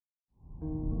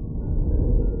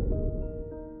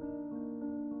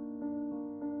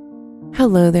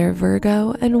Hello there,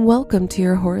 Virgo, and welcome to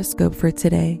your horoscope for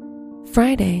today,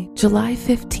 Friday, July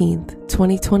 15th,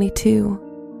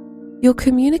 2022. You'll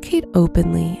communicate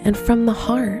openly and from the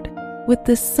heart with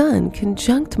the Sun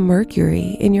conjunct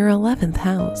Mercury in your 11th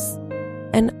house,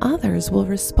 and others will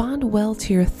respond well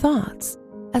to your thoughts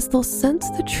as they'll sense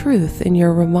the truth in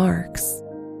your remarks.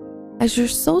 As your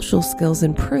social skills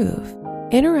improve,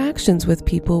 interactions with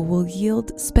people will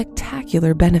yield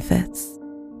spectacular benefits.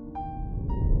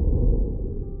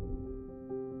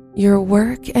 Your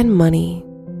work and money.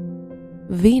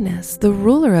 Venus, the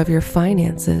ruler of your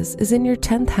finances, is in your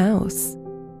 10th house.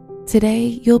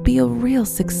 Today, you'll be a real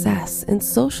success in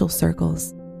social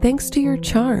circles thanks to your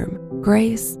charm,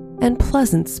 grace, and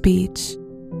pleasant speech.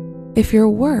 If your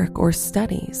work or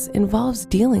studies involves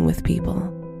dealing with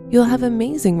people, you'll have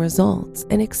amazing results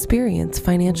and experience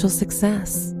financial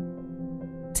success.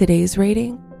 Today's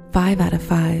rating, 5 out of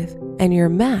 5, and your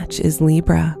match is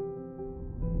Libra.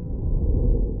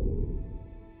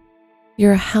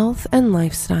 Your health and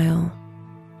lifestyle.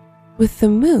 With the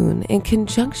moon in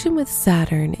conjunction with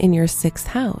Saturn in your 6th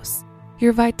house,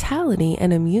 your vitality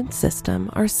and immune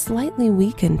system are slightly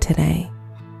weakened today.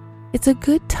 It's a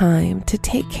good time to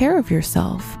take care of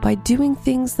yourself by doing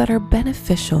things that are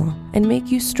beneficial and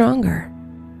make you stronger.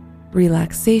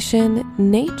 Relaxation,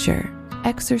 nature,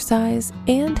 exercise,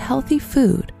 and healthy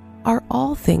food are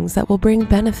all things that will bring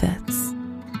benefits.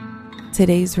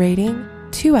 Today's rating,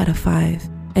 2 out of 5.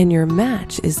 And your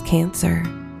match is Cancer.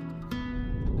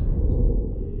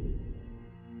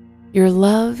 Your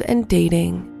love and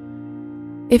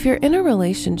dating. If you're in a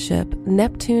relationship,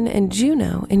 Neptune and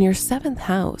Juno in your 7th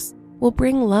house will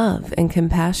bring love and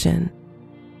compassion.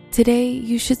 Today,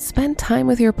 you should spend time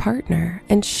with your partner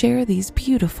and share these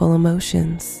beautiful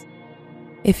emotions.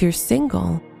 If you're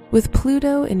single, with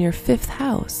Pluto in your 5th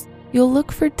house, you'll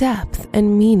look for depth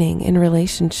and meaning in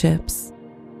relationships.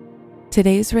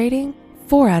 Today's rating,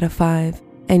 4 out of 5,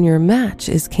 and your match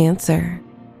is Cancer.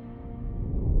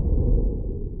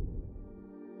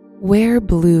 Wear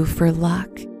blue for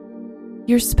luck.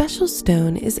 Your special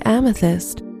stone is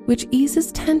amethyst, which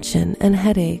eases tension and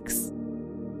headaches.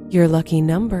 Your lucky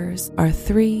numbers are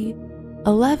 3,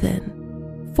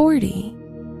 11, 40,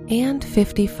 and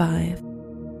 55.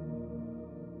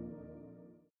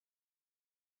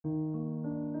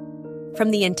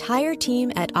 From the entire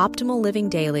team at Optimal Living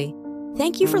Daily,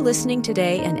 thank you for listening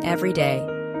today and every day.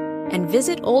 And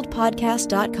visit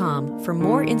oldpodcast.com for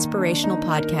more inspirational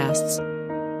podcasts.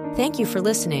 Thank you for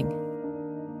listening.